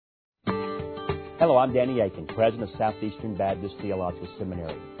Hello, I'm Danny Aiken, President of Southeastern Baptist Theological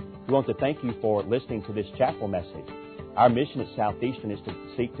Seminary. We want to thank you for listening to this chapel message. Our mission at Southeastern is to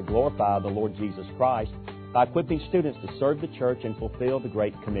seek to glorify the Lord Jesus Christ by equipping students to serve the church and fulfill the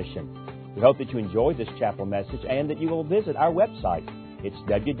Great Commission. We hope that you enjoy this chapel message and that you will visit our website. It's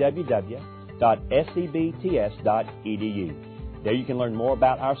www.sebts.edu. There you can learn more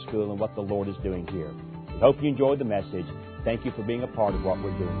about our school and what the Lord is doing here. We hope you enjoyed the message. Thank you for being a part of what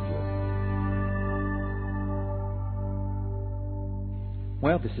we're doing here.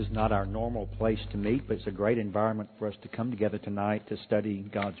 Well, this is not our normal place to meet, but it's a great environment for us to come together tonight to study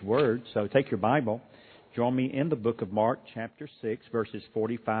God's Word. So take your Bible. Join me in the book of Mark, chapter 6, verses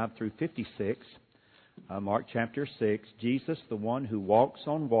 45 through 56. Mark, chapter 6, Jesus, the one who walks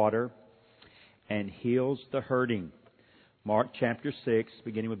on water and heals the hurting. Mark, chapter 6,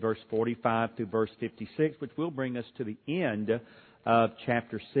 beginning with verse 45 through verse 56, which will bring us to the end of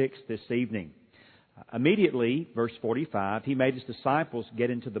chapter 6 this evening. Immediately, verse 45, he made his disciples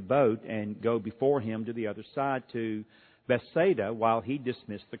get into the boat and go before him to the other side to Bethsaida while he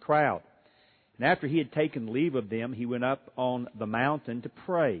dismissed the crowd. And after he had taken leave of them, he went up on the mountain to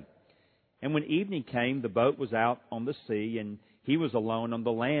pray. And when evening came, the boat was out on the sea, and he was alone on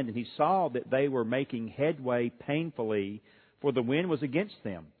the land. And he saw that they were making headway painfully, for the wind was against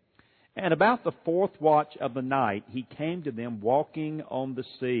them. And about the fourth watch of the night, he came to them walking on the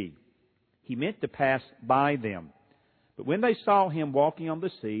sea. He meant to pass by them. But when they saw him walking on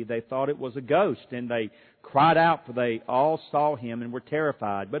the sea, they thought it was a ghost, and they cried out, for they all saw him and were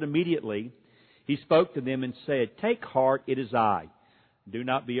terrified. But immediately he spoke to them and said, "Take heart, it is I. Do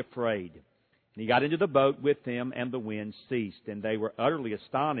not be afraid." And he got into the boat with them, and the wind ceased. And they were utterly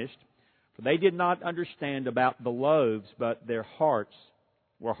astonished, for they did not understand about the loaves, but their hearts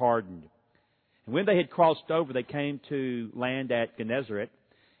were hardened. And when they had crossed over, they came to land at Gennesaret,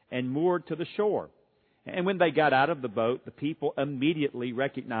 and moored to the shore. And when they got out of the boat, the people immediately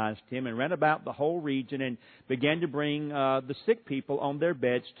recognized him and ran about the whole region and began to bring the sick people on their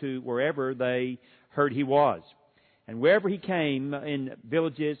beds to wherever they heard he was. And wherever he came, in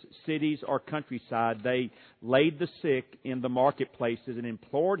villages, cities, or countryside, they laid the sick in the marketplaces and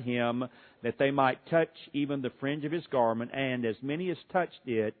implored him that they might touch even the fringe of his garment, and as many as touched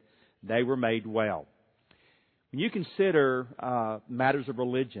it, they were made well. When you consider matters of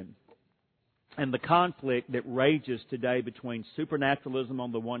religion and the conflict that rages today between supernaturalism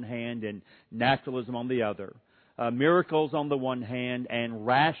on the one hand and naturalism on the other, miracles on the one hand and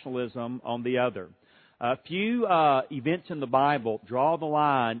rationalism on the other, few events in the Bible draw the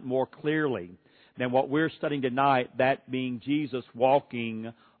line more clearly than what we're studying tonight, that being Jesus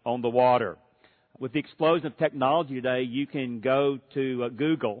walking on the water. With the explosion of technology today, you can go to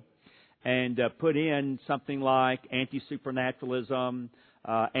Google and put in something like anti-supernaturalism,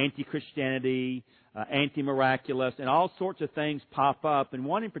 anti-Christianity, anti-miraculous, and all sorts of things pop up. And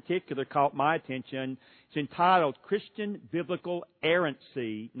one in particular caught my attention. It's entitled Christian Biblical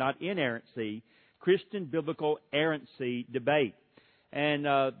Errancy, not inerrancy, Christian Biblical Errancy Debate. And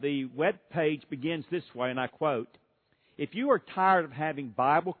the web page begins this way, and I quote, "If you are tired of having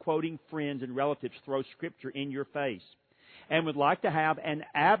Bible-quoting friends and relatives throw Scripture in your face, and would like to have an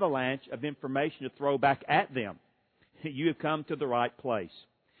avalanche of information to throw back at them, you have come to the right place.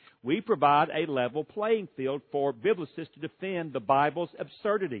 We provide a level playing field for biblicists to defend the Bible's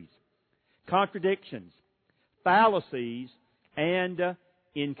absurdities, contradictions, fallacies, and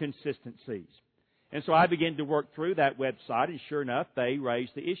inconsistencies." And so I began to work through that website, and sure enough, they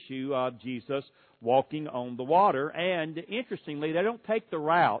raised the issue of Jesus walking on the water. And interestingly, they don't take the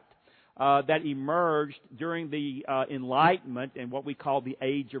route that emerged during the Enlightenment and what we call the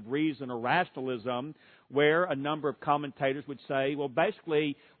Age of Reason or Rationalism, where a number of commentators would say, well,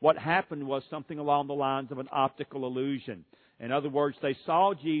 basically what happened was something along the lines of an optical illusion. In other words, they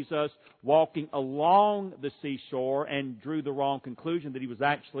saw Jesus walking along the seashore and drew the wrong conclusion that he was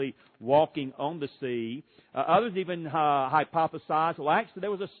actually walking on the sea. Others even hypothesized, well, actually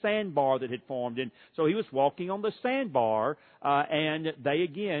there was a sandbar that had formed, and so he was walking on the sandbar, and they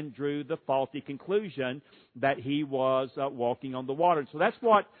again drew the faulty conclusion that he was walking on the water. And so that's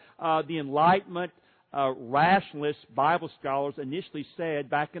what the Enlightenment rationalist Bible scholars initially said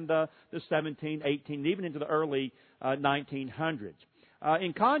back in the 17, 18, even into the early 1900s.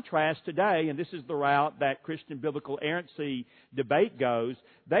 In contrast, today, and this is the route that Christian biblical errancy debate goes,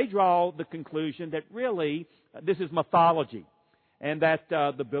 they draw the conclusion that really this is mythology, and that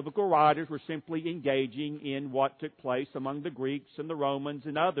the biblical writers were simply engaging in what took place among the Greeks and the Romans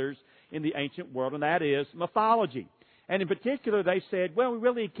and others in the ancient world, and that is mythology. And in particular, they said, well, we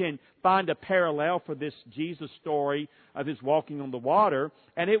really can find a parallel for this Jesus story of his walking on the water,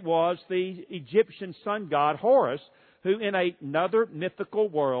 and it was the Egyptian sun god Horus, who in another mythical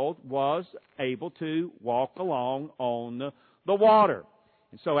world was able to walk along on the water.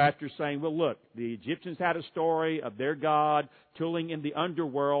 And so after saying, well, look, the Egyptians had a story of their god tooling in the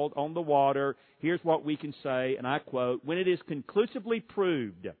underworld on the water, here's what we can say, and I quote, when it is conclusively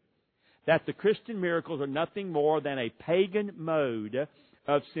proved that the Christian miracles are nothing more than a pagan mode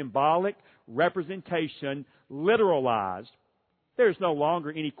of symbolic representation literalized, there is no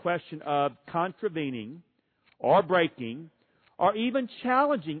longer any question of contravening or breaking or even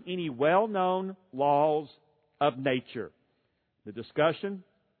challenging any well-known laws of nature. The discussion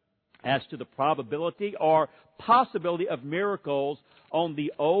as to the probability or possibility of miracles on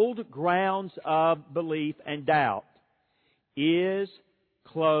the old grounds of belief and doubt is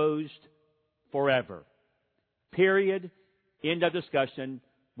closed forever. Period. End of discussion.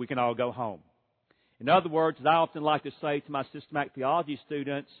 We can all go home. In other words, as I often like to say to my systematic theology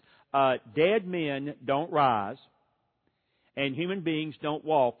students, dead men don't rise and human beings don't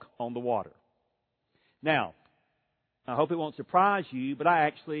walk on the water. Now, I hope it won't surprise you, but I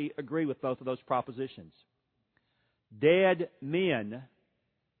actually agree with both of those propositions. Dead men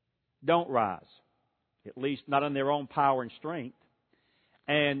don't rise, at least not in their own power and strength.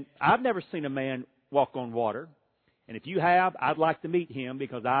 And I've never seen a man walk on water. And if you have, I'd like to meet him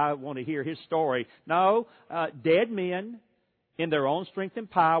because I want to hear his story. No, dead men in their own strength and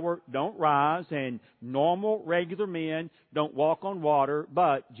power don't rise, and normal, regular men don't walk on water,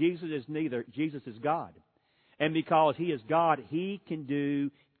 but Jesus is neither. Jesus is God. And because He is God, He can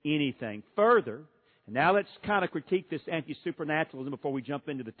do anything. Further, and now let's kind of critique this anti-supernaturalism before we jump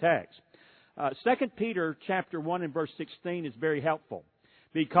into the text. 2 Peter chapter 1 and verse 16 is very helpful.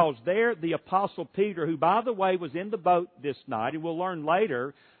 Because there, the Apostle Peter, who, by the way, was in the boat this night, and we'll learn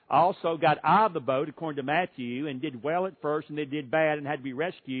later, also got out of the boat, according to Matthew, and did well at first, and then did bad and had to be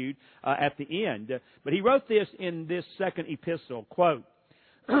rescued at the end. But he wrote this in this second epistle, quote,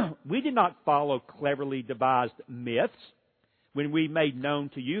 we did not follow cleverly devised myths when we made known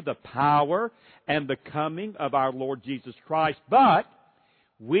to you the power and the coming of our Lord Jesus Christ, but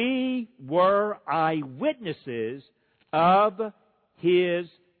we were eyewitnesses of His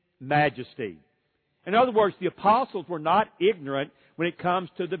majesty. In other words, the apostles were not ignorant when it comes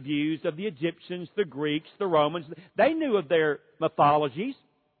to the views of the Egyptians, the Greeks, the Romans. They knew of their mythologies,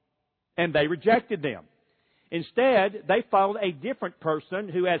 and they rejected them. Instead, they followed a different person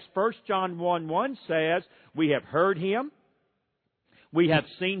who, as 1 John 1:1 says, we have heard Him, we have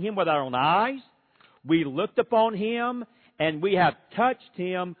seen Him with our own eyes, we looked upon Him, and we have touched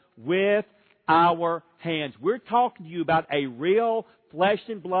Him with our hands. We're talking to you about a real flesh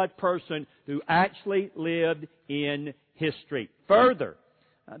and blood person who actually lived in history. Further,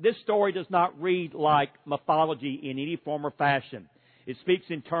 this story does not read like mythology in any form or fashion. It speaks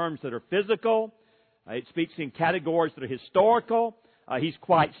in terms that are physical. It speaks in categories that are historical. He's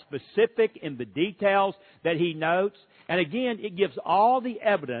quite specific in the details that he notes. And again, it gives all the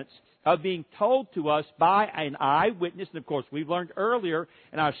evidence of being told to us by an eyewitness. And of course, we've learned earlier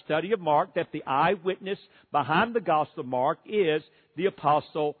in our study of Mark that the eyewitness behind the Gospel of Mark is the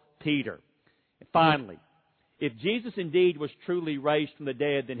Apostle Peter. And finally, if Jesus indeed was truly raised from the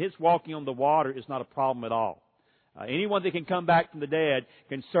dead, then His walking on the water is not a problem at all. Anyone that can come back from the dead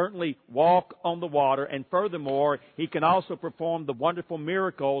can certainly walk on the water, and furthermore, He can also perform the wonderful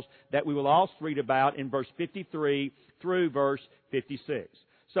miracles that we will also read about in verse 53 through verse 56.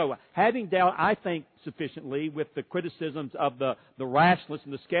 So, having dealt, I think, sufficiently with the criticisms of the rationalists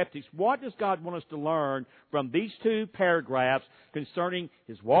and the skeptics, what does God want us to learn from these two paragraphs concerning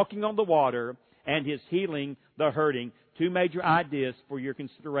His walking on the water and His healing the hurting? Two major ideas for your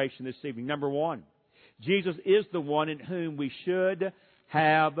consideration this evening. Number one, Jesus is the one in whom we should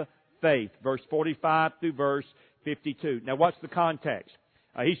have faith. Verse 45 through verse 52. Now, what's the context?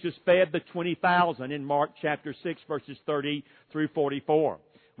 He's just fed the 20,000 in Mark chapter 6, verses 30 through 44.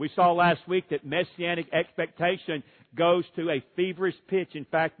 We saw last week that messianic expectation goes to a feverish pitch. In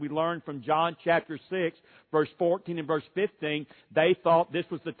fact, we learned from John chapter 6, verse 14 and verse 15, they thought this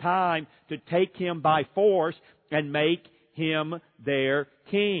was the time to take Him by force and make Him their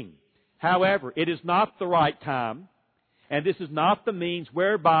king. However, it is not the right time, and this is not the means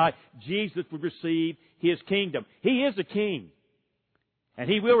whereby Jesus would receive His kingdom. He is a king, and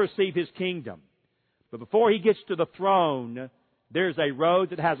He will receive His kingdom. But before He gets to the throne, there's a road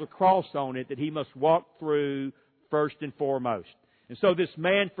that has a cross on it that He must walk through first and foremost. And so this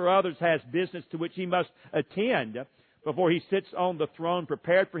man for others has business to which he must attend. before He sits on the throne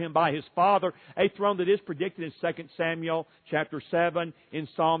prepared for Him by His Father, a throne that is predicted in 2 Samuel chapter 7, in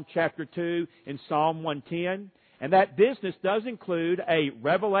Psalm chapter 2, in Psalm 110. And that business does include a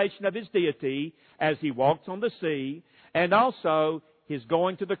revelation of His deity as He walks on the sea, and also His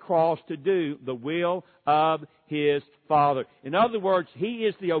going to the cross to do the will of His Father. In other words, He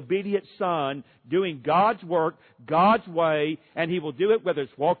is the obedient Son doing God's work, God's way, and He will do it whether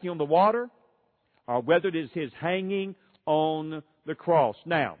it's walking on the water or whether it is His hanging on the cross.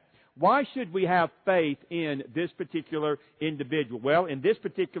 Now, why should we have faith in this particular individual? Well, in this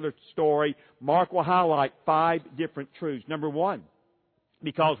particular story, Mark will highlight 5 different truths. Number 1,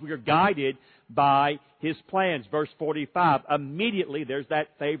 because we are guided by His plans. Verse 45, immediately, there's that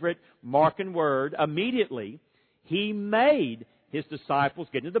favorite Markan word, immediately, He made His disciples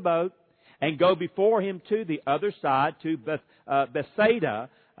get into the boat and go before Him to the other side, to Bethsaida,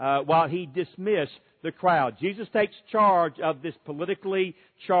 while He dismissed the crowd. Jesus takes charge of this politically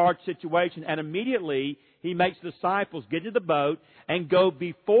charged situation, and immediately He makes the disciples get into the boat and go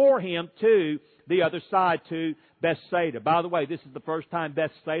before Him to the other side, to Bethsaida. By the way, this is the first time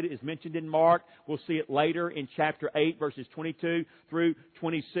Bethsaida is mentioned in Mark. We'll see it later in chapter 8, verses 22 through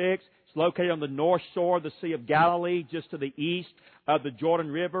 26. It's located on the north shore of the Sea of Galilee, just to the east of the Jordan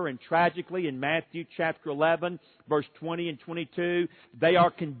River. And tragically, in Matthew chapter 11, verse 20 and 22, they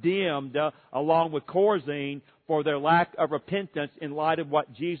are condemned along with Chorazin for their lack of repentance in light of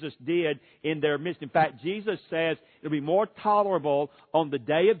what Jesus did in their midst. In fact, Jesus says it'll be more tolerable on the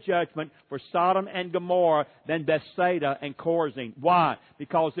day of judgment for Sodom and Gomorrah than Bethsaida and Chorazin. Why?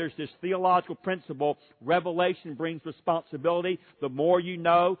 Because there's this theological principle, revelation brings responsibility. The more you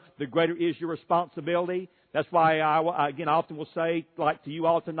know, the greater is your responsibility. That's why I often will say, like to you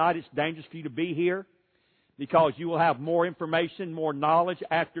all tonight, it's dangerous for you to be here, because you will have more information, more knowledge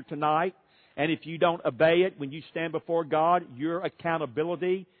after tonight. And if you don't obey it, when you stand before God, your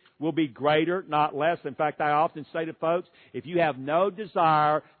accountability will be greater, not less. In fact, I often say to folks, if you have no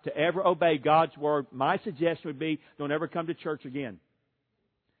desire to ever obey God's Word, my suggestion would be, don't ever come to church again.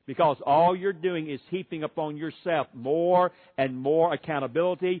 Because all you're doing is heaping upon yourself more and more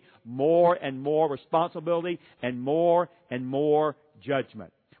accountability, more and more responsibility, and more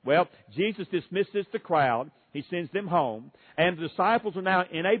judgment. Well, Jesus dismisses the crowd. He sends them home. And the disciples are now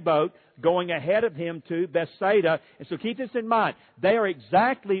in a boat going ahead of Him to Bethsaida. And so keep this in mind. They are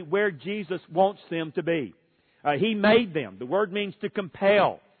exactly where Jesus wants them to be. He made them. The word means to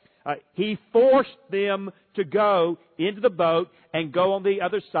compel. He forced them to go into the boat and go on the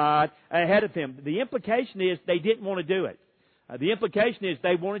other side ahead of Him. The implication is they didn't want to do it. The implication is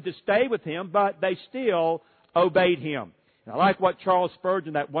they wanted to stay with Him, but they still obeyed Him. And I like what Charles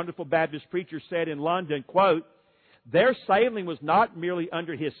Spurgeon, that wonderful Baptist preacher, said in London, quote, their sailing was not merely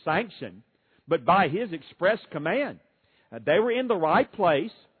under His sanction, but by His express command. They were in the right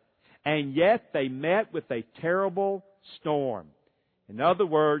place, and yet they met with a terrible storm. In other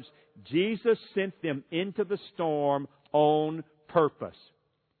words, Jesus sent them into the storm on purpose.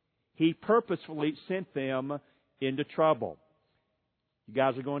 He purposefully sent them into trouble. You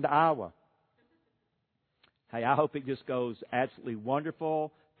guys are going to Iowa. Hey, I hope it just goes absolutely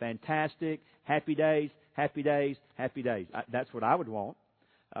wonderful, fantastic, happy days, happy days, happy days. That's what I would want.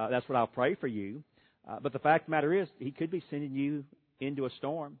 That's what I'll pray for you. But the fact of the matter is, He could be sending you into a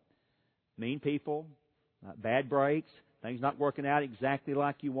storm. Mean people, bad breaks, things not working out exactly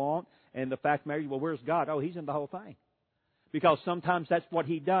like you want. And the fact of the matter is, well, where's God? Oh, He's in the whole thing. Because sometimes that's what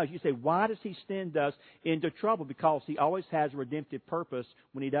He does. You say, why does He send us into trouble? Because He always has a redemptive purpose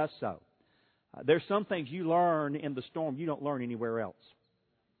when He does so. There's some things you learn in the storm you don't learn anywhere else.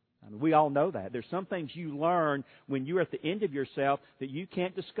 I mean, we all know that. There's some things you learn when you're at the end of yourself that you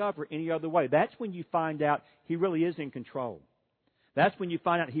can't discover any other way. That's when you find out He really is in control. That's when you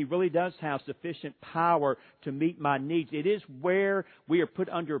find out He really does have sufficient power to meet my needs. It is where we are put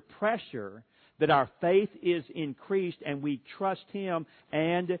under pressure that our faith is increased and we trust Him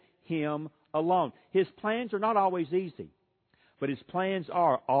and Him alone. His plans are not always easy, but His plans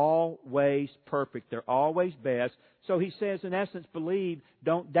are always perfect. They're always best. So He says, in essence, believe,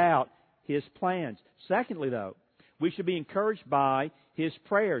 don't doubt His plans. Secondly, though, we should be encouraged by His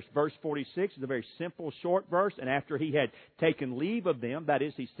prayers. Verse 46 is a very simple, short verse. And after He had taken leave of them, that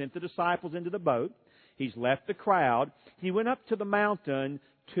is, He sent the disciples into the boat, He's left the crowd, He went up to the mountain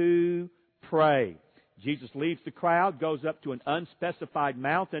to pray. Jesus leaves the crowd, goes up to an unspecified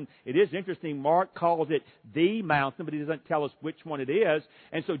mountain. It is interesting, Mark calls it the mountain, but he doesn't tell us which one it is.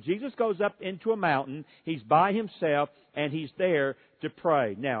 And so Jesus goes up into a mountain. He's by himself, and he's there to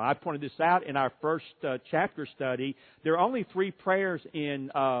pray. Now, I pointed this out in our first chapter study. There are only 3 prayers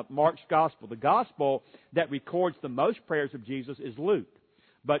in Mark's Gospel. The Gospel that records the most prayers of Jesus is Luke.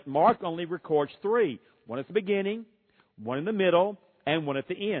 But Mark only records 3. One at the beginning, one in the middle, and one at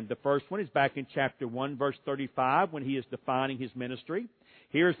the end. The first one is back in chapter 1, verse 35, when he is defining his ministry.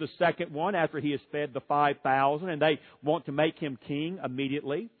 Here's the second one after he has fed the 5,000, and they want to make him king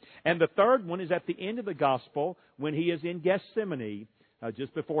immediately. And the third one is at the end of the Gospel, when he is in Gethsemane,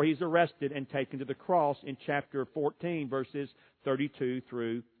 just before he's arrested and taken to the cross in chapter 14, verses 32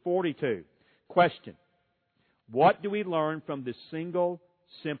 through 42. Question: what do we learn from this single,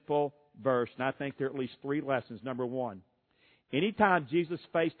 simple verse? And I think there are at least 3 lessons. Number 1, anytime Jesus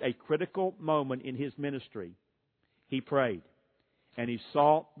faced a critical moment in his ministry, he prayed, and he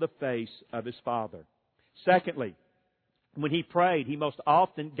sought the face of his Father. Secondly, when he prayed, he most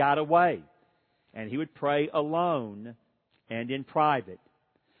often got away, and he would pray alone and in private.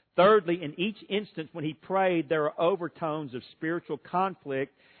 Thirdly, in each instance when he prayed, there are overtones of spiritual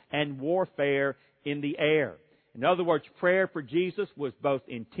conflict and warfare in the air. In other words, prayer for Jesus was both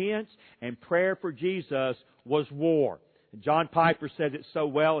intense, and prayer for Jesus was war. John Piper says it so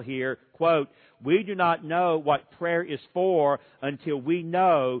well here, quote, "We do not know what prayer is for until we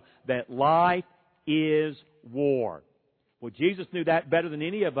know that life is war." Well, Jesus knew that better than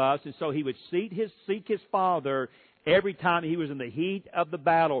any of us, and so he would seek his Father every time he was in the heat of the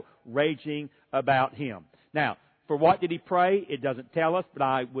battle raging about him. Now, for what did he pray? It doesn't tell us, but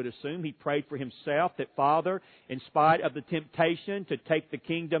I would assume he prayed for himself, that Father, in spite of the temptation to take the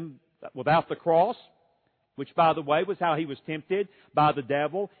kingdom without the cross, which, by the way, was how he was tempted by the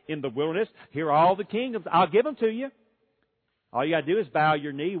devil in the wilderness. Here are all the kingdoms. I'll give them to you. All you got to do is bow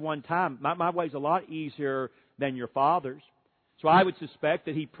your knee one time. My way's a lot easier than your Father's. So I would suspect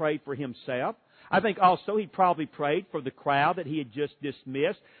that he prayed for himself. I think also he probably prayed for the crowd that he had just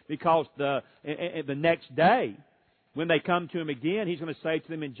dismissed, because the next day, when they come to him again, he's going to say to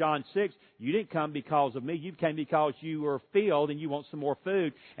them in John 6, "You didn't come because of me. You came because you were filled and you want some more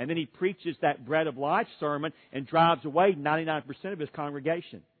food." And then he preaches that bread of life sermon and drives away 99% of his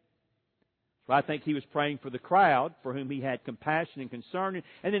congregation. So I think he was praying for the crowd, for whom he had compassion and concern.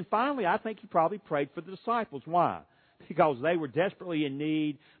 And then finally, I think he probably prayed for the disciples. Why? Because they were desperately in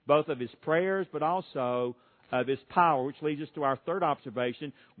need both of his prayers, but also of his power, which leads us to our third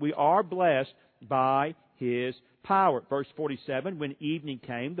observation. We are blessed by his power. Verse 47, when evening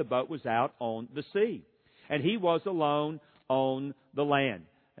came, the boat was out on the sea, and he was alone on the land.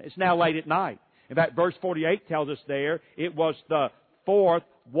 It's now late at night. In fact, verse 48 tells us there it was the 4th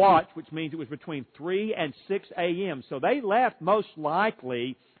watch, which means it was between 3 and 6 a.m. So they left most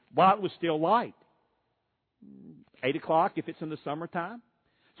likely while it was still light. 8 o'clock if it's in the summertime.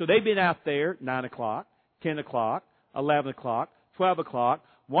 So they've been out there 9 o'clock, 10 o'clock, 11 o'clock, 12 o'clock,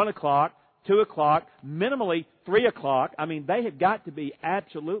 1 o'clock, 2 o'clock, minimally 3 o'clock. I mean, they have got to be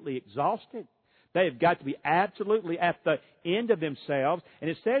absolutely exhausted. They have got to be absolutely at the end of themselves. And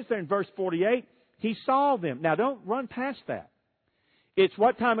it says there in verse 48, he saw them. Now, don't run past that. It's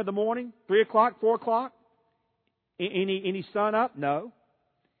what time of the morning? 3 o'clock, 4 o'clock? Any sun up? No.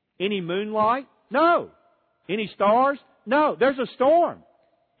 Any moonlight? No. Any stars? No. There's a storm.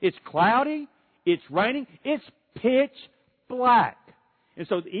 It's cloudy. It's raining. It's pitch black. And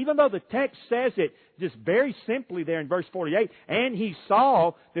so even though the text says it just very simply there in verse 48, and he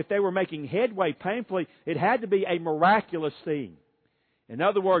saw that they were making headway painfully, it had to be a miraculous scene. In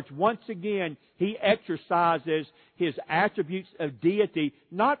other words, once again, he exercises his attributes of deity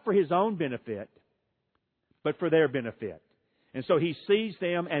not for his own benefit, but for their benefit. And so he sees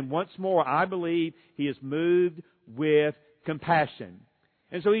them, and once more, I believe he is moved with compassion.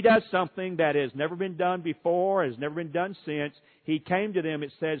 And so he does something that has never been done before, has never been done since. He came to them,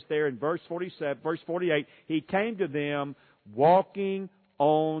 it says there in verse 48, he came to them walking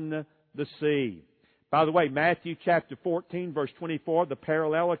on the sea. By the way, Matthew chapter 14, verse 24, the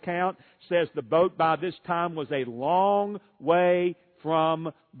parallel account, says the boat by this time was a long way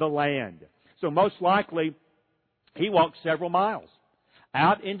from the land. So most likely, he walked several miles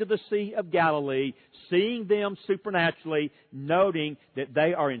out into the Sea of Galilee, seeing them supernaturally, noting that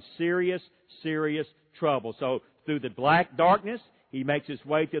they are in serious, serious trouble. So through the black darkness, he makes his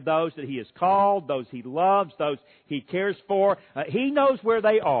way to those that he has called, those he loves, those he cares for. He knows where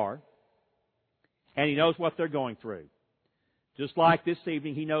they are, and he knows what they're going through. Just like this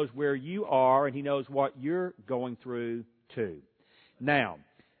evening, he knows where you are, and he knows what you're going through too. Now,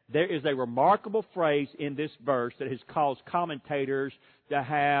 There is a remarkable phrase in this verse that has caused commentators to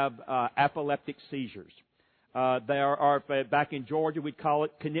have epileptic seizures. There are, back in Georgia, we'd call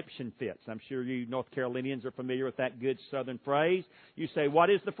it conniption fits. I'm sure you North Carolinians are familiar with that good southern phrase. You say, what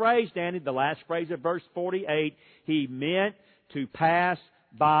is the phrase, Danny? The last phrase of verse 48, he meant to pass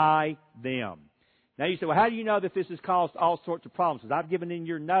by them. Now you say, well, how do you know that this has caused all sorts of problems? Because I've given in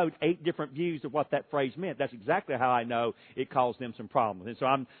your note 8 different views of what that phrase meant. That's exactly how I know it caused them some problems. And so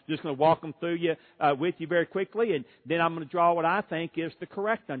I'm just going to walk them through with you very quickly, and then I'm going to draw what I think is the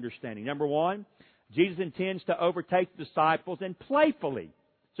correct understanding. Number 1, Jesus intends to overtake the disciples and playfully,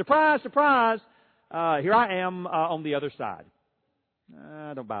 surprise, surprise, here I am on the other side.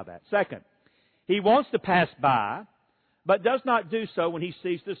 I don't buy that. Second, he wants to pass by, but does not do so when he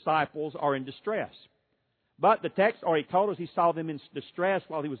sees the disciples are in distress. But the text already told us he saw them in distress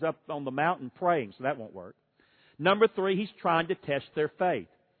while he was up on the mountain praying, so that won't work. Number 3, he's trying to test their faith.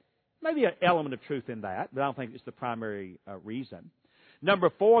 Maybe an element of truth in that, but I don't think it's the primary reason. Number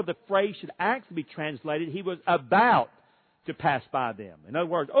 4, the phrase should actually be translated, he was about to pass by them. In other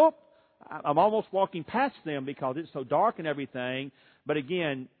words, I'm almost walking past them because it's so dark and everything, but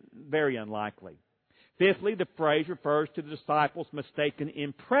again, very unlikely. Fifthly, the phrase refers to the disciples' mistaken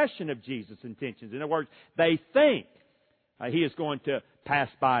impression of Jesus' intentions. In other words, they think he is going to pass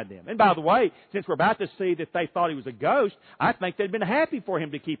by them. And by the way, since we're about to see that they thought he was a ghost, I think they'd been happy for him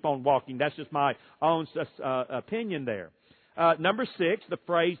to keep on walking. That's just my own opinion there. Number 6, the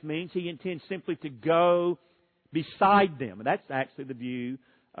phrase means he intends simply to go beside them. And that's actually the view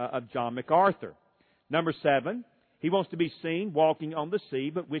of John MacArthur. Number 7, he wants to be seen walking on the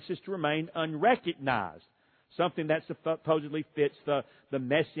sea, but wishes to remain unrecognized. Something that supposedly fits the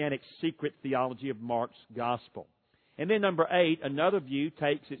messianic secret theology of Mark's gospel. And then number 8, another view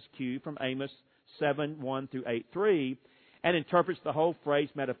takes its cue from Amos 7:1 through 8:3 and interprets the whole phrase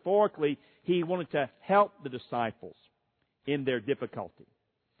metaphorically. He wanted to help the disciples in their difficulty.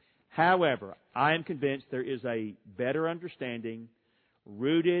 However, I am convinced there is a better understanding,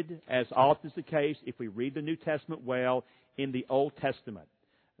 rooted, as often is the case, if we read the New Testament well, in the Old Testament.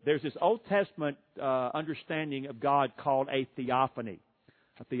 There's this Old Testament understanding of God called a theophany.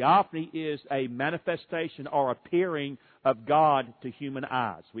 A theophany is a manifestation or appearing of God to human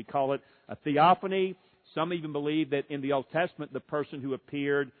eyes. We call it a theophany. Some even believe that in the Old Testament, the person who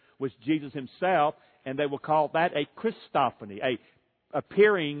appeared was Jesus himself, and they will call that a Christophany, a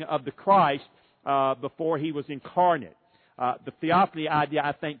appearing of the Christ before he was incarnate. The theophany idea,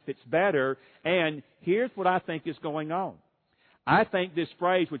 I think, fits better. And here's what I think is going on. I think this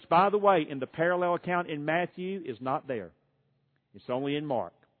phrase, which, by the way, in the parallel account in Matthew, is not there. It's only in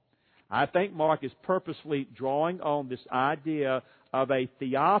Mark. I think Mark is purposely drawing on this idea of a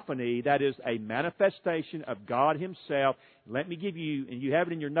theophany, that is, a manifestation of God himself. Let me give you, and you have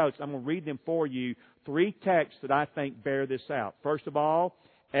it in your notes, I'm going to read them for you, 3 texts that I think bear this out. First of all,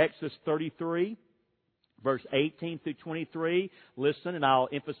 Exodus 33. Verse 18 through 23, listen, and I'll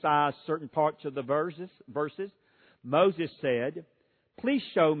emphasize certain parts of the verses. Moses said, "Please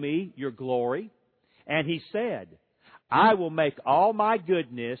show me your glory." And he said, "I will make all my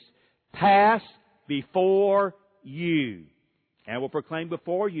goodness pass before you, and will proclaim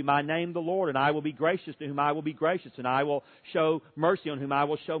before you my name, the Lord, and I will be gracious to whom I will be gracious, and I will show mercy on whom I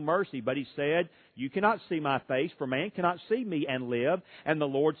will show mercy." But he said, "You cannot see my face, for man cannot see me and live." And the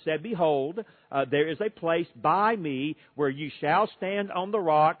Lord said, "Behold, there is a place by me where you shall stand on the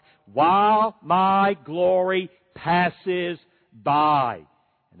rock while my glory passes by.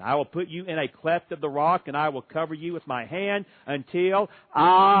 And I will put you in a cleft of the rock, and I will cover you with my hand until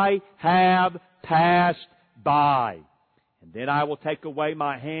I have passed by. And then I will take away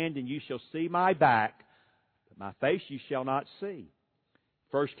my hand, and you shall see my back, but my face you shall not see."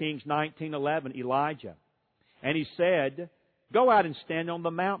 1 Kings 19:11, Elijah. And he said, "Go out and stand on the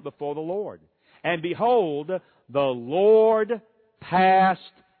mount before the Lord." And behold, the Lord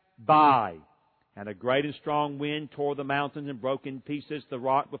passed by. And a great and strong wind tore the mountains and broke in pieces the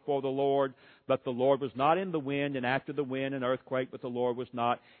rock before the Lord. But the Lord was not in the wind, and after the wind an earthquake, but the Lord was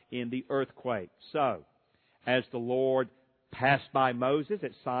not in the earthquake. So, as the Lord passed by Moses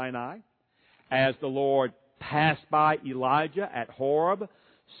at Sinai, as the Lord passed by Elijah at Horeb,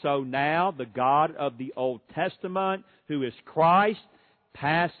 so now the God of the Old Testament, who is Christ,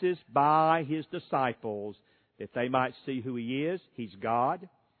 passes by his disciples that they might see who he is. He's God.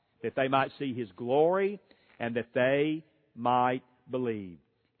 That they might see his glory, and that they might believe.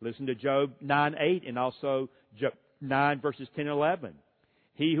 Listen to Job 9:8 and also Job 9 verses 10 and 11.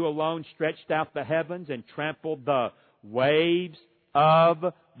 "He who alone stretched out the heavens and trampled the waves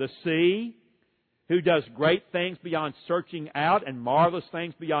of the sea, who does great things beyond searching out and marvelous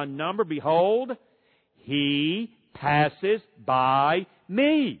things beyond number, behold, He passes by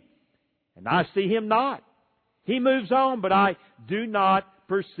me, and I see Him not. He moves on, but I do not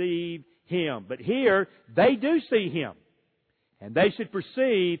perceive Him. But here, they do see Him. And they should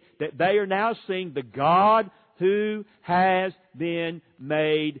perceive that they are now seeing the God who has been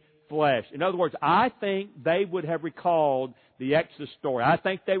made flesh. In other words, I think they would have recalled the Exodus story. I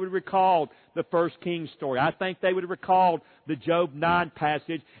think they would have recalled the 1 Kings story. I think they would have recalled the Job 9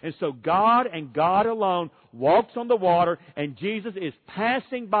 passage. And so God and God alone walks on the water, and Jesus is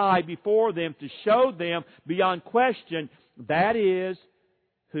passing by before them to show them beyond question that is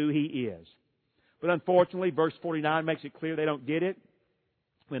who He is. But unfortunately, verse 49 makes it clear they don't get it.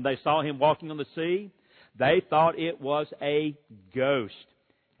 When they saw Him walking on the sea, they thought it was a ghost.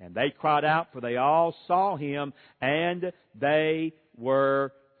 And they cried out, for they all saw Him, and they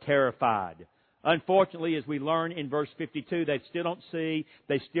were terrified. Unfortunately, as we learn in verse 52, they still don't see,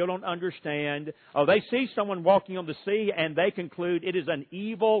 they still don't understand. Oh, they see someone walking on the sea, and they conclude it is an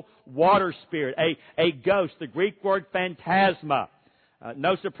evil water spirit, a ghost, the Greek word phantasma.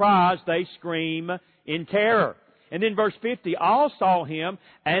 No surprise, they scream in terror. And then verse 50, all saw Him,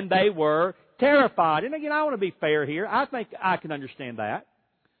 and they were terrified. And again, I want to be fair here. I think I can understand that.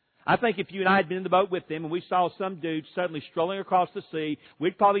 I think if you and I had been in the boat with them and we saw some dude suddenly strolling across the sea,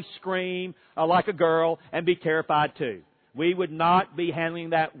 we'd probably scream like a girl and be terrified too. We would not be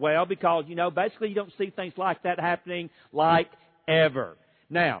handling that well because, basically you don't see things like that happening like ever.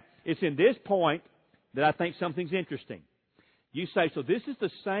 Now, it's in this point that I think something's interesting. You say, so this is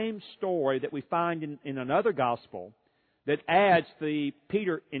the same story that we find in another gospel that adds the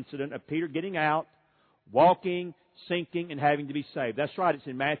Peter incident of Peter getting out, walking, sinking, and having to be saved. That's right. It's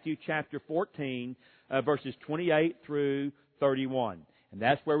in Matthew chapter 14, verses 28 through 31. And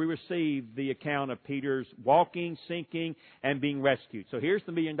that's where we receive the account of Peter's walking, sinking, and being rescued. So here's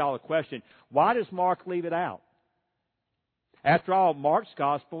the million-dollar question. Why does Mark leave it out? After all, Mark's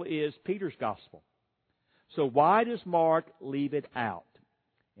gospel is Peter's gospel. So why does Mark leave it out?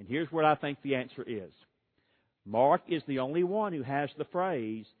 And here's what I think the answer is. Mark is the only one who has the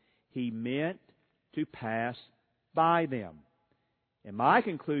phrase, He meant to pass by them. And my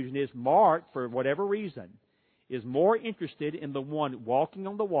conclusion is Mark, for whatever reason, is more interested in the one walking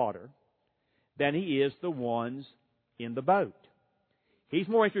on the water than he is the ones in the boat. He's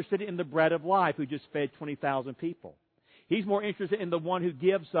more interested in the bread of life who just fed 20,000 people. He's more interested in the one who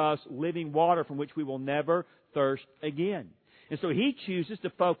gives us living water from which we will never thirst again. And so he chooses to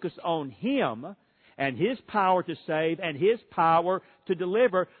focus on Him and His power to save and His power to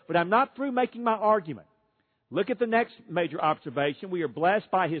deliver. But I'm not through making my argument. Look at the next major observation. We are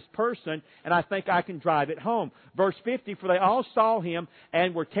blessed by His person, and I think I can drive it home. Verse 50, for they all saw Him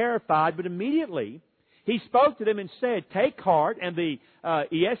and were terrified, but immediately He spoke to them and said, take heart, and the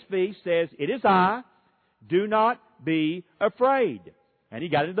ESV says, it is I, do not be afraid. And He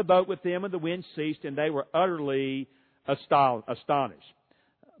got into the boat with them, and the wind ceased, and they were utterly astonished.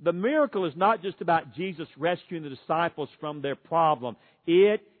 The miracle is not just about Jesus rescuing the disciples from their problem.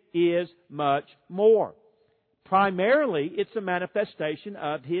 It is much more. Primarily, it's a manifestation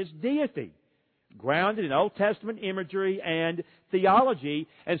of His deity, grounded in Old Testament imagery and theology.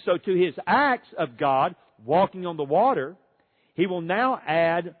 And so to His acts of God, walking on the water, He will now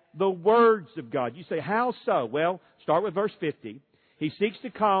add the words of God. You say, how so? Well, start with verse 50. He seeks to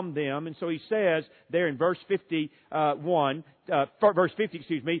calm them, and so He says there in verse 50,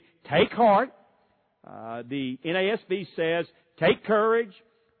 take heart. The NASB says, take courage.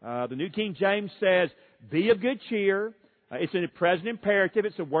 The New King James says, be of good cheer. It's a present imperative.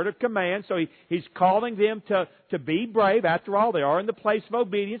 It's a word of command. So He's calling them to be brave. After all, they are in the place of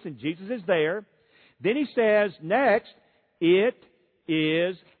obedience, and Jesus is there. Then He says, next, it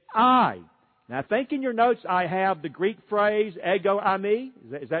is I. Now, I think in your notes I have the Greek phrase, ego eimi.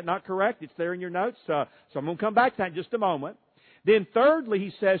 Is that not correct? It's there in your notes. So I'm going to come back to that in just a moment. Then thirdly,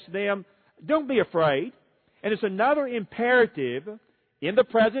 He says to them, don't be afraid. And it's another imperative in the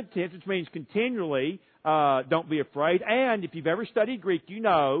present tense, which means continually, don't be afraid. And if you've ever studied Greek, you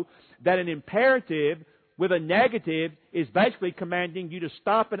know that an imperative with a negative is basically commanding you to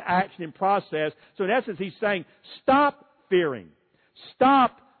stop an action and process. So in essence, He's saying, stop fearing.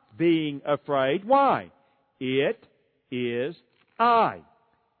 Stop being afraid. Why? It is I.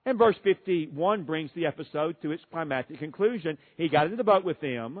 And verse 51 brings the episode to its climactic conclusion. He got into the boat with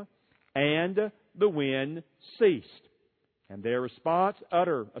them, and the wind ceased. And their response,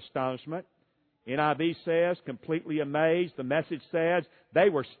 utter astonishment. NIV says, completely amazed. The Message says, they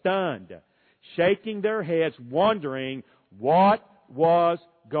were stunned, shaking their heads, wondering what was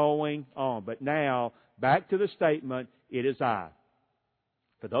going on. But now, back to the statement, it is I.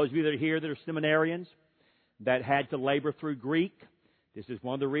 For those of you that are here that are seminarians, that had to labor through Greek, this is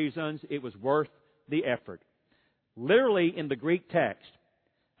one of the reasons it was worth the effort. Literally in the Greek text,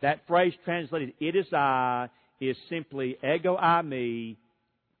 that phrase translated, it is I, is simply ego eimi,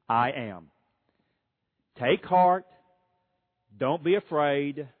 I am. Take heart, don't be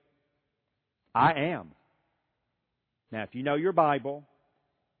afraid, I am. Now, if you know your Bible,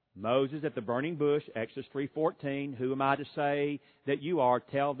 Moses at the burning bush, Exodus 3:14, who am I to say that you are?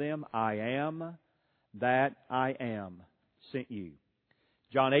 Tell them, I am that I am sent you.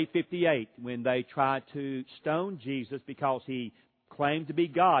 John 8:58, when they tried to stone Jesus because he claimed to be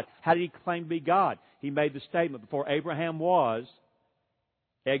God. How did he claim to be God? He made the statement, before Abraham was,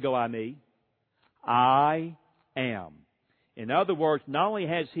 ego eimi, I am. In other words, not only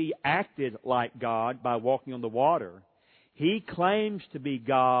has he acted like God by walking on the water, he claims to be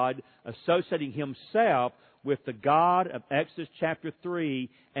God, associating himself with the God of Exodus chapter 3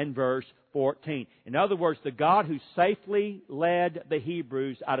 and verse 14. In other words, the God who safely led the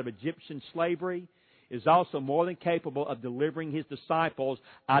Hebrews out of Egyptian slavery is also more than capable of delivering His disciples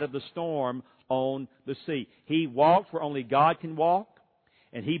out of the storm on the sea. He walks where only God can walk,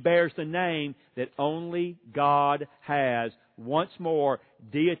 and He bears the name that only God has. Once more,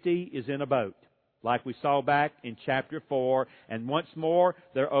 deity is in a boat, like we saw back in chapter 4. And once more,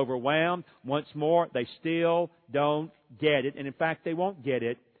 they're overwhelmed. Once more, they still don't get it. And in fact, they won't get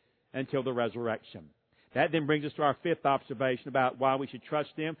it until the resurrection. That then brings us to our fifth observation about why we should trust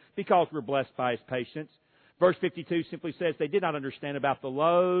Him, because we're blessed by His patience. Verse 52 simply says, they did not understand about the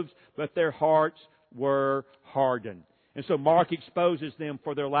loaves, but their hearts were hardened. And so Mark exposes them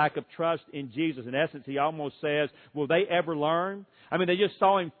for their lack of trust in Jesus. In essence, he almost says, will they ever learn? I mean, they just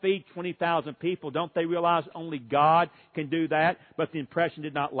saw Him feed 20,000 people. Don't they realize only God can do that? But the impression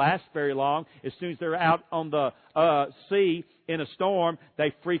did not last very long. As soon as they're out on the sea in a storm,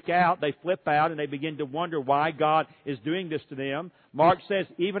 they freak out, they flip out, and they begin to wonder why God is doing this to them. Mark says,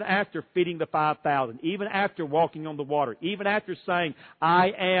 even after feeding the 5,000, even after walking on the water, even after saying,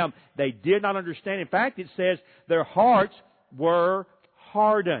 I am, they did not understand. In fact, it says their hearts were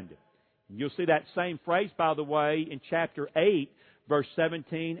hardened. You'll see that same phrase, by the way, in chapter 8, verse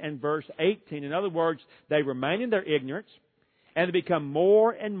 17 and verse 18. In other words, they remain in their ignorance, and they become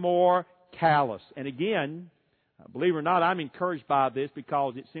more and more callous. And again, believe it or not, I'm encouraged by this,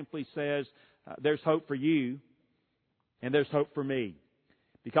 because it simply says there's hope for you and there's hope for me.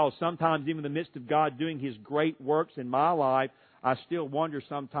 Because sometimes, even in the midst of God doing His great works in my life, I still wonder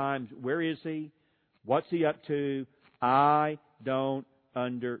sometimes, where is He? What's He up to? I don't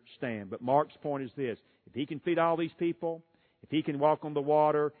understand. But Mark's point is this: if He can feed all these people, if He can walk on the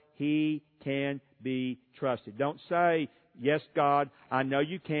water, He can be trusted. Don't say, yes, God, I know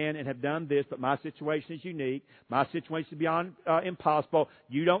You can and have done this, but my situation is unique. My situation is beyond impossible.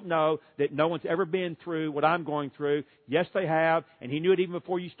 You don't know that no one's ever been through what I'm going through. Yes, they have, and He knew it even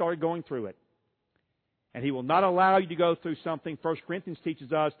before you started going through it. And He will not allow you to go through something 1 Corinthians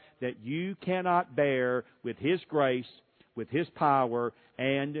teaches us that you cannot bear with His grace, with His power,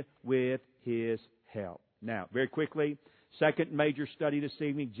 and with His help. Now, very quickly, second major study this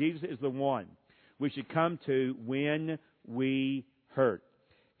evening, Jesus is the one we should come to when we hurt.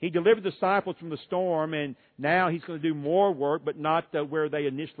 He delivered the disciples from the storm, and now He's going to do more work, but not where they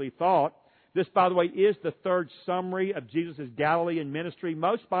initially thought. This, by the way, is the third summary of Jesus' Galilean ministry.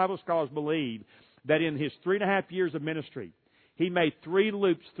 Most Bible scholars believe that in His 3.5 years of ministry, He made 3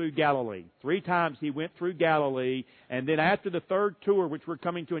 loops through Galilee. 3 times He went through Galilee, and then after the third tour, which we're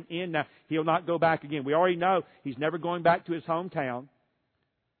coming to an end now, He'll not go back again. We already know He's never going back to His hometown.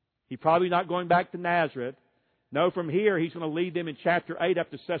 He's probably not going back to Nazareth. No, from here, He's going to lead them in chapter 8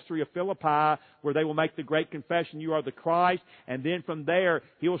 up to Caesarea Philippi, where they will make the great confession, you are the Christ. And then from there,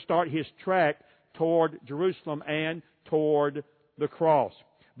 He will start His trek toward Jerusalem and toward the cross.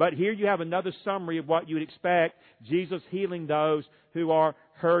 But here you have another summary of what you would expect: Jesus healing those who are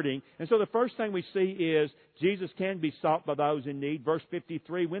hurting. And so the first thing we see is Jesus can be sought by those in need. Verse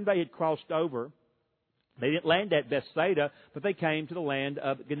 53, when they had crossed over, they didn't land at Bethsaida, but they came to the land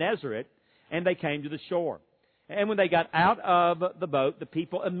of Gennesaret, and they came to the shore. And when they got out of the boat, the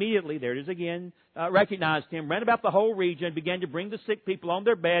people immediately, there it is again, recognized Him, ran about the whole region, began to bring the sick people on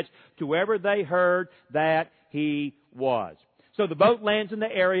their beds to wherever they heard that He was. So the boat lands in the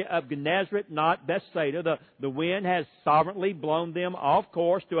area of Gennesaret, not Bethsaida. The wind has sovereignly blown them off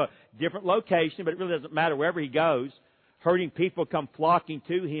course to a different location, but it really doesn't matter wherever He goes. Hurting people come flocking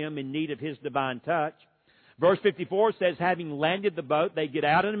to Him in need of His divine touch. Verse 54 says, having landed the boat, they get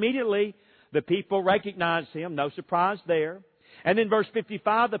out, and immediately the people recognize Him. No surprise there. And then verse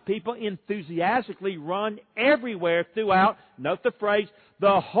 55, the people enthusiastically run everywhere throughout, note the phrase,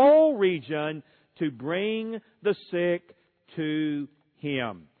 the whole region to bring the sick to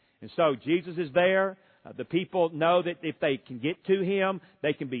Him. And so Jesus is there. The people know that if they can get to Him,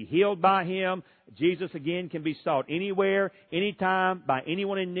 they can be healed by Him. Jesus, again, can be sought anywhere, anytime, by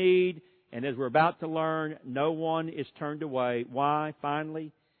anyone in need. And as we're about to learn, no one is turned away. Why?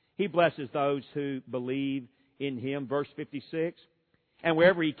 Finally, He blesses those who believe in Him. Verse 56, and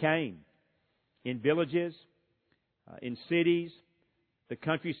wherever He came, in villages, in cities, the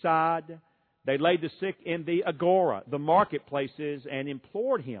countryside, they laid the sick in the agora, the marketplaces, and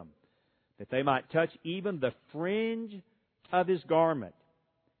implored Him that they might touch even the fringe of His garment.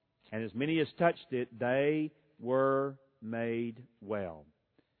 And as many as touched it, they were made well.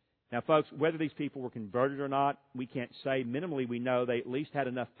 Now, folks, whether these people were converted or not, we can't say. Minimally, we know they at least had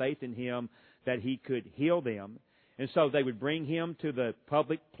enough faith in Him that He could heal them. And so they would bring Him to the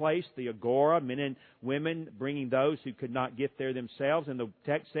public place, the agora, men and women bringing those who could not get there themselves. And the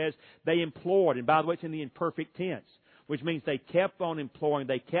text says they implored. And by the way, it's in the imperfect tense, which means they kept on imploring.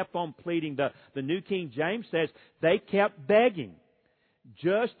 They kept on pleading. The New King James says they kept begging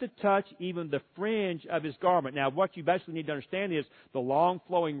just to touch even the fringe of His garment. Now, what you basically need to understand is the long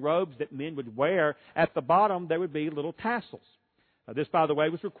flowing robes that men would wear, at the bottom there would be little tassels. This, by the way,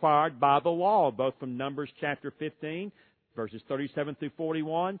 was required by the law, both from Numbers chapter 15, verses 37 through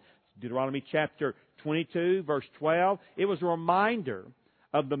 41, Deuteronomy chapter 22, verse 12. It was a reminder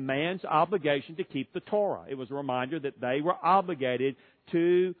of the man's obligation to keep the Torah. It was a reminder that they were obligated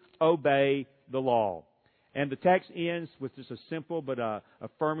to obey the law. And the text ends with just a simple but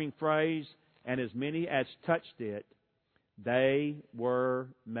affirming phrase, and as many as touched it, they were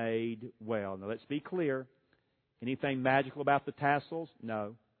made well. Now let's be clear. Anything magical about the tassels?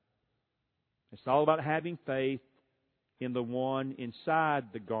 No. It's all about having faith in the one inside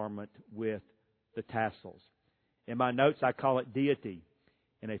the garment with the tassels. In my notes, I call it deity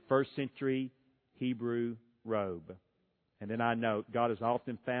in a first century Hebrew robe. And then I note, God is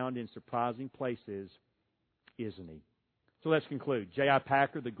often found in surprising places, isn't He? So let's conclude. J.I.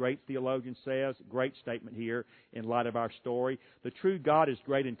 Packer, the great theologian, says, great statement here in light of our story, the true God is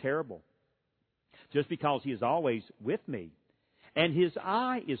great and terrible, just because He is always with me, and His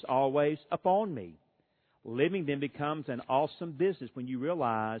eye is always upon me. Living then becomes an awesome business when you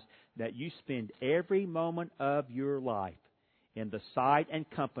realize that you spend every moment of your life in the sight and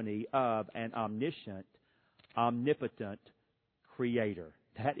company of an omniscient, omnipotent Creator.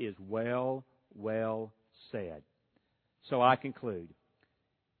 That is well said. So I conclude,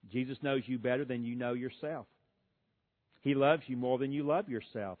 Jesus knows you better than you know yourself. He loves you more than you love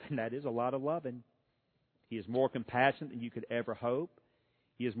yourself, and that is a lot of loving. He is more compassionate than you could ever hope.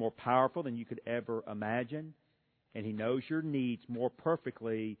 He is more powerful than you could ever imagine. And He knows your needs more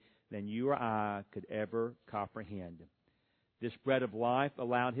perfectly than you or I could ever comprehend. This bread of life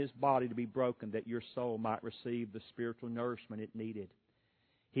allowed His body to be broken that your soul might receive the spiritual nourishment it needed.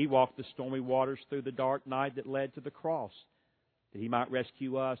 He walked the stormy waters through the dark night that led to the cross, that He might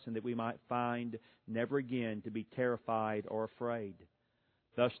rescue us and that we might find never again to be terrified or afraid.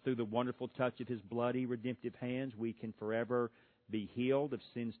 Thus, through the wonderful touch of His bloody, redemptive hands, we can forever be healed of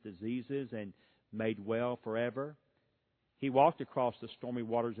sin's diseases and made well forever. He walked across the stormy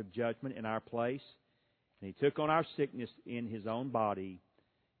waters of judgment in our place, and He took on our sickness in His own body.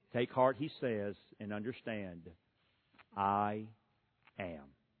 Take heart, He says, and understand, I am.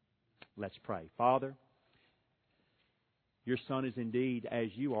 Let's pray. Father, Your Son is indeed, as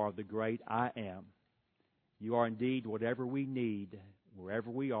You are, the great I am. You are indeed whatever we need, wherever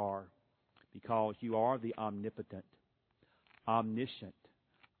we are, because You are the omnipotent, omniscient,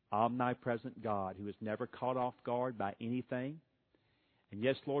 omnipresent God who is never caught off guard by anything. And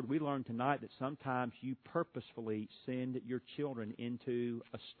yes, Lord, we learned tonight that sometimes You purposefully send Your children into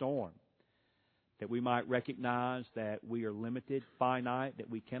a storm, that we might recognize that we are limited, finite, that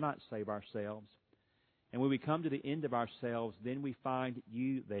we cannot save ourselves. And when we come to the end of ourselves, then we find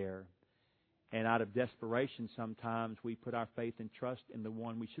You there. And out of desperation, sometimes we put our faith and trust in the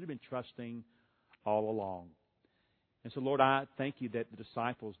one we should have been trusting all along. And so, Lord, I thank You that the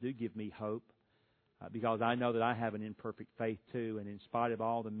disciples do give me hope, because I know that I have an imperfect faith too. And in spite of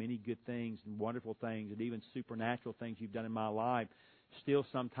all the many good things and wonderful things and even supernatural things You've done in my life, still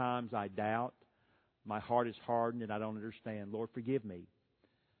sometimes I doubt. My heart is hardened and I don't understand. Lord, forgive me.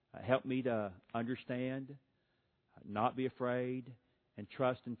 Help me to understand, not be afraid, and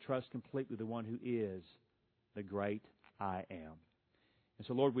trust completely the one who is the great I am. And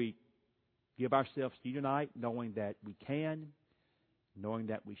so, Lord, we give ourselves to You tonight, knowing that we can, knowing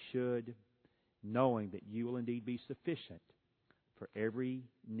that we should, knowing that You will indeed be sufficient for every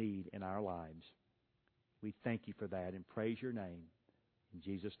need in our lives. We thank you for that and praise your name. In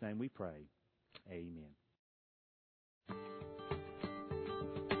Jesus' name we pray. Amen.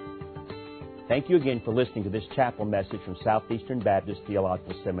 Thank you again for listening to this chapel message from Southeastern Baptist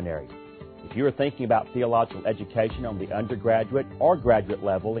Theological Seminary. If you are thinking about theological education on the undergraduate or graduate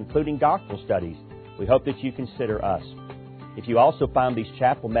level, including doctoral studies, we hope that you consider us. If you also find these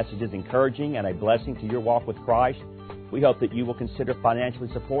chapel messages encouraging and a blessing to your walk with Christ, we hope that you will consider financially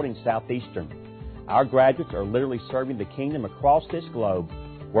supporting Southeastern. Our graduates are literally serving the kingdom across this globe,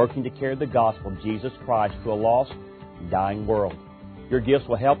 working to carry the gospel of Jesus Christ to a lost and dying world. Your gifts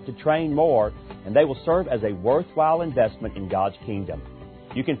will help to train more, and they will serve as a worthwhile investment in God's kingdom.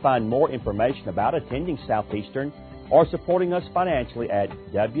 You can find more information about attending Southeastern or supporting us financially at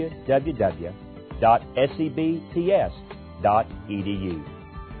www.sebts.edu.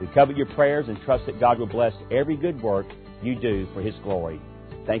 We covet your prayers and trust that God will bless every good work you do for His glory.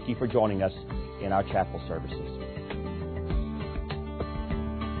 Thank you for joining us in our chapel services.